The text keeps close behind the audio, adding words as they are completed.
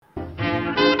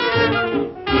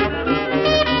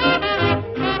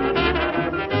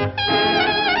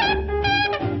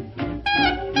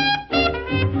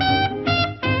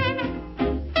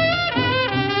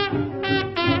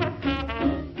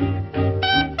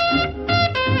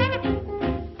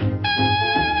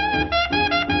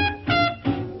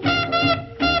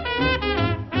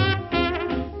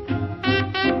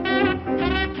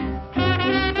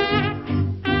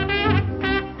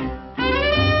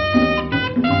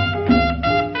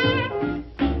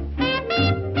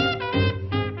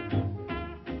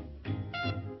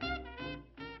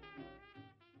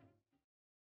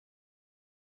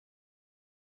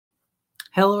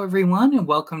Hello, everyone, and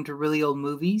welcome to Really Old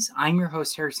Movies. I'm your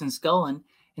host, Harrison Scullin,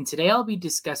 and today I'll be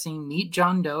discussing Meet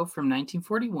John Doe from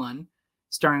 1941,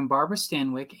 starring Barbara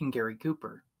Stanwyck and Gary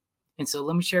Cooper. And so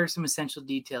let me share some essential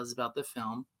details about the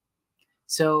film.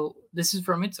 So this is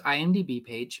from its IMDb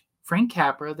page. Frank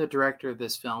Capra, the director of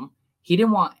this film, he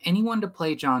didn't want anyone to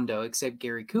play John Doe except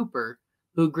Gary Cooper,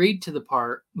 who agreed to the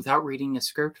part without reading a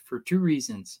script for two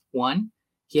reasons. One,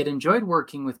 he had enjoyed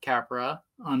working with Capra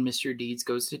on Mr. Deeds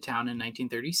Goes to Town in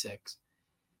 1936,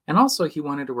 and also he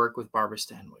wanted to work with Barbara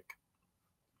Stanwyck.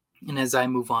 And as I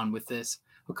move on with this,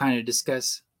 we'll kind of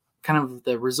discuss kind of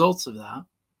the results of that.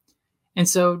 And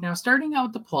so now starting out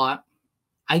with the plot,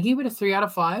 I gave it a 3 out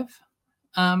of 5.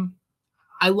 Um,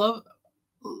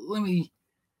 let me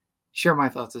share my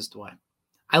thoughts as to why.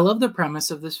 I love the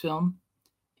premise of this film,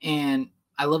 and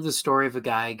I love the story of a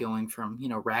guy going from,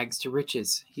 rags to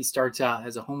riches. He starts out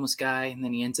as a homeless guy, and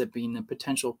then he ends up being the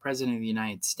potential president of the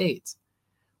United States.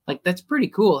 Like, that's pretty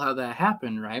cool how that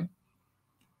happened, right?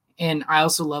 And I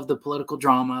also love the political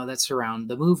drama that surround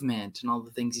the movement and all the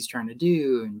things he's trying to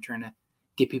do and trying to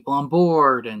get people on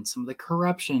board and some of the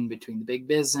corruption between the big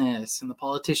business and the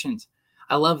politicians.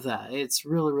 I love that. It's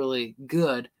really, really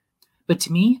good. But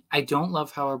to me, I don't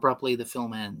love how abruptly the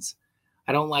film ends.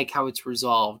 I don't like how it's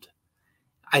resolved.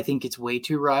 I think it's way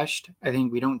too rushed. I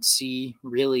think we don't see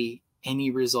really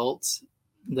any results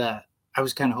that I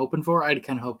was kind of hoping for. I'd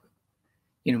kind of hope,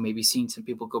 maybe seeing some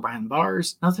people go behind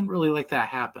bars. Nothing really like that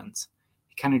happens.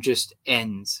 It kind of just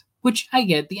ends, which I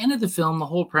get. The end of the film, the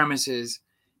whole premise is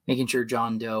making sure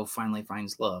John Doe finally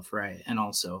finds love, right? And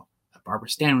also Barbara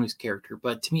Stanwyck's character.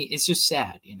 But to me, it's just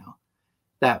sad,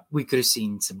 that we could have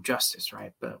seen some justice,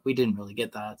 right? But we didn't really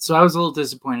get that. So I was a little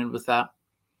disappointed with that.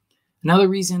 Another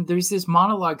reason, there's this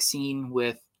monologue scene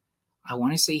with, I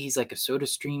want to say he's like a soda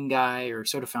stream guy or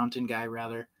soda fountain guy,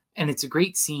 rather. And it's a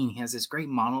great scene. He has this great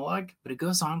monologue, but it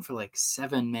goes on for like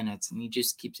 7 minutes and he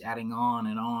just keeps adding on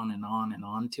and on and on and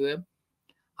on to it.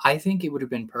 I think it would have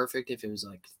been perfect if it was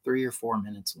like 3 or 4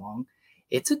 minutes long.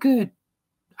 I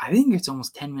think it's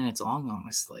almost 10 minutes long,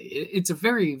 honestly. It's a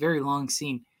very, very long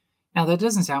scene. Now, that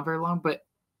doesn't sound very long, but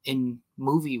in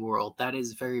movie world, that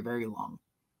is very, very long.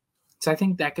 So I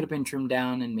think that could have been trimmed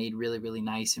down and made really, really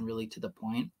nice and really to the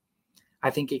point.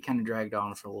 I think it kind of dragged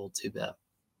on for a little too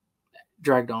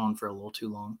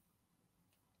long.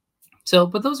 So,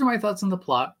 but those are my thoughts on the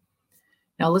plot.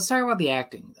 Now let's talk about the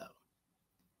acting, though.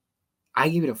 I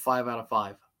give it a 5 out of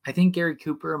 5. I think Gary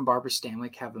Cooper and Barbara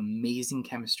Stanwyck have amazing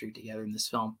chemistry together in this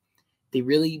film. They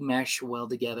really mesh well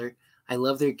together. I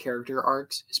love their character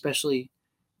arcs, especially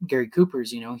Gary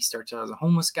Cooper's. He starts out as a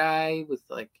homeless guy with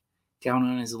like down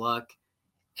on his luck,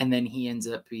 and then he ends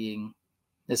up being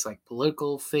this like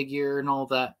political figure and all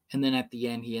that, and then at the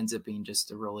end he ends up being just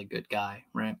a really good guy,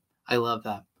 right? I love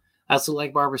that. I also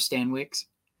like Barbara Stanwyck's.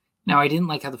 Now, I didn't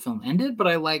like how the film ended, but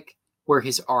I like where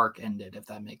his arc ended, if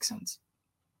that makes sense.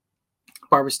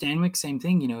 Barbara Stanwyck, same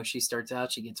thing. She starts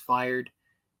out, she gets fired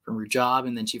from her job,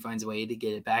 and then she finds a way to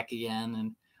get it back again,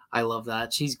 and I love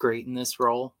that. She's great in this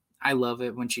role. I love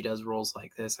it when she does roles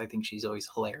like this. I think she's always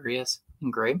hilarious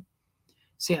and great.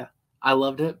 So yeah, I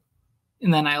loved it.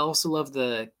 And then I also love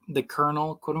the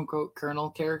Colonel, quote unquote, Colonel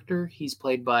character. He's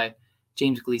played by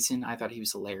James Gleason. I thought he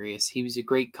was hilarious. He was a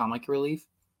great comic relief.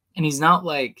 And he's not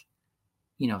like,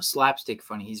 slapstick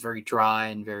funny. He's very dry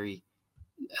and very,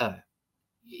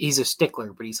 he's a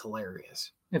stickler, but he's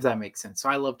hilarious, if that makes sense. So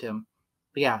I loved him.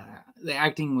 But yeah, the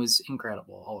acting was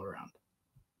incredible all around.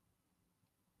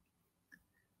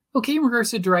 Okay, in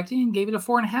regards to directing, gave it a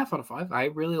 4.5 out of 5. I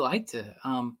really liked it.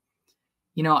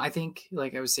 I think,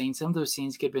 like I was saying, some of those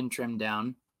scenes could have been trimmed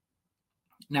down.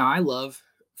 Now, I love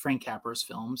Frank Capra's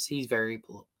films. He's very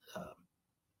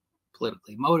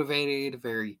politically motivated,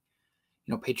 very,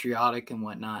 patriotic and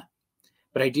whatnot.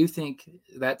 But I do think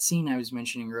that scene I was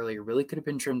mentioning earlier really could have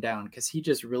been trimmed down because he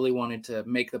just really wanted to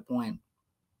make the point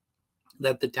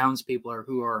that the townspeople are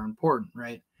who are important,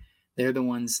 right? They're the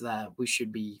ones that we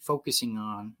should be focusing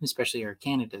on, especially our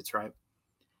candidates, right?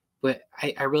 But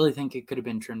I really think it could have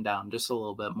been trimmed down just a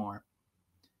little bit more.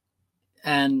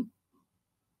 And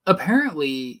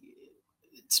apparently,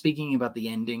 speaking about the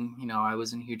ending, I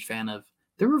wasn't a huge fan of.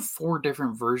 There were 4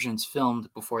 different versions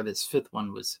filmed before this 5th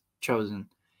one was chosen.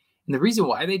 And the reason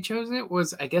why they chose it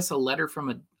was, I guess, a letter from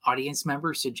an audience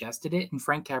member suggested it, and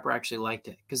Frank Capra actually liked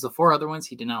it because the 4 other ones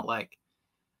he did not like.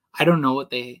 I don't know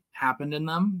what they happened in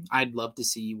them. I'd love to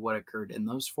see what occurred in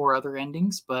those 4 other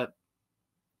endings, but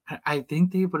I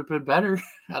think they would have been better.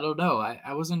 I don't know.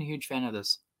 I wasn't a huge fan of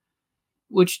this,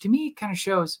 which to me kind of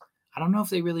shows I don't know if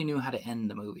they really knew how to end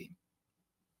the movie.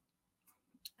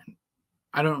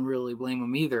 I don't really blame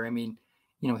him either. I mean,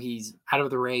 he's out of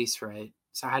the race, right?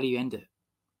 So how do you end it?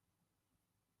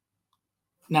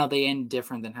 Now they end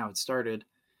different than how it started.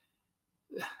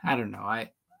 I don't know.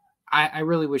 I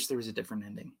really wish there was a different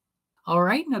ending. All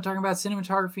right, now talking about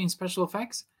cinematography and special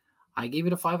effects, I gave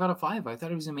it a 5 out of 5. I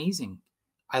thought it was amazing.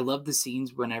 I love the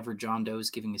scenes whenever John Doe is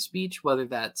giving a speech, whether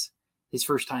that's his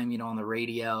first time, on the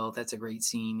radio. That's a great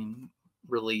scene and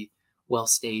really well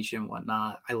staged and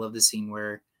whatnot. I love the scene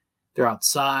where they're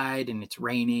outside and it's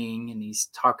raining and he's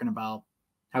talking about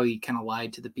how he kind of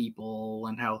lied to the people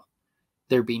and how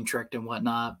they're being tricked and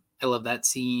whatnot. I love that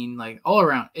scene. Like all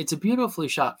around, it's a beautifully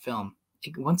shot film.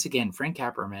 Once again, Frank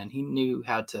Capra, man, he knew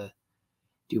how to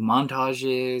do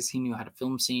montages. He knew how to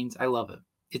film scenes. I love it.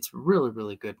 It's really,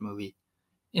 really good movie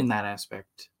in that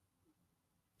aspect.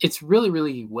 It's really,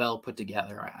 really well put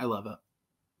together. I love it.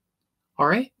 All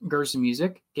right, Girls and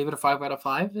Music. Gave it a 5 out of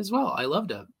 5 as well. I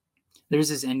loved it. There's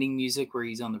this ending music where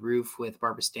he's on the roof with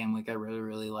Barbara Stanwyck. I really,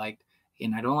 really liked.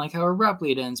 And I don't like how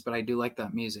abruptly it ends, but I do like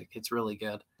that music. It's really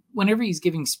good. Whenever he's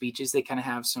giving speeches, they kind of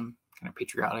have some kind of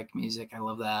patriotic music. I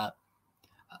love that.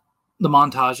 The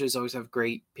montages always have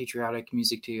great patriotic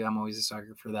music too. I'm always a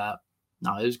sucker for that.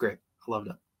 No, it was great. I loved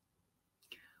it.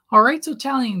 All right, so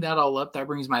tallying that all up, that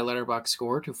brings my Letterboxd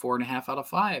score to 4.5 out of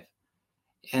 5.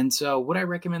 And so, would I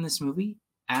recommend this movie?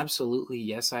 Absolutely,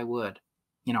 yes, I would.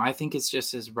 I think it's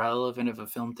just as relevant of a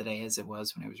film today as it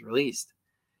was when it was released.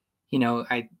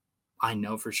 I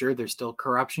know for sure there's still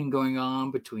corruption going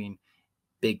on between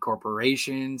big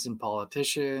corporations and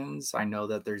politicians. I know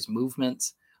that there's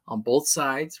movements on both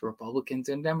sides. Republicans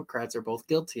and Democrats are both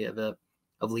guilty of it,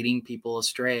 of leading people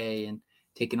astray and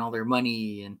taking all their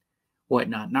money and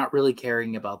whatnot, not really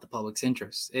caring about the public's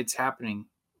interests. It's happening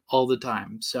all the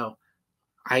time. So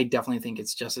I definitely think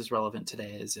it's just as relevant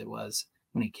today as it was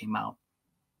when it came out.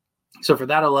 So for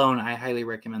that alone, I highly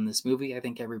recommend this movie. I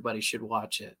think everybody should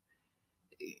watch it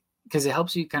because it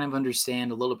helps you kind of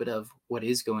understand a little bit of what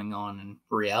is going on in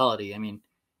reality. I mean,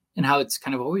 and how it's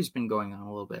kind of always been going on a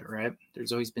little bit, right?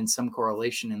 There's always been some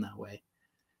correlation in that way.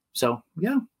 So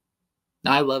yeah,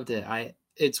 I loved it.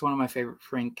 It's one of my favorite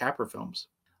Frank Capra films.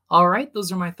 All right,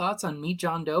 those are my thoughts on Meet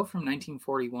John Doe from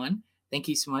 1941. Thank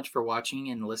you so much for watching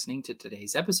and listening to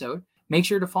today's episode. Make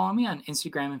sure to follow me on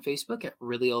Instagram and Facebook at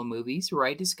Really Old Movies, where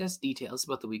I discuss details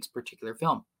about the week's particular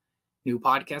film. New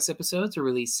podcast episodes are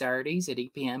released Saturdays at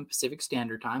 8 p.m. Pacific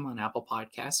Standard Time on Apple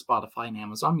Podcasts, Spotify, and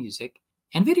Amazon Music.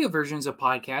 And video versions of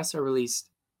podcasts are released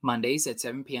Mondays at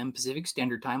 7 p.m. Pacific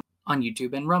Standard Time on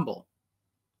YouTube and Rumble.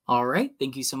 All right,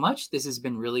 thank you so much. This has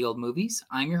been Really Old Movies.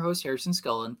 I'm your host, Harrison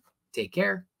Scullin. Take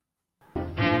care.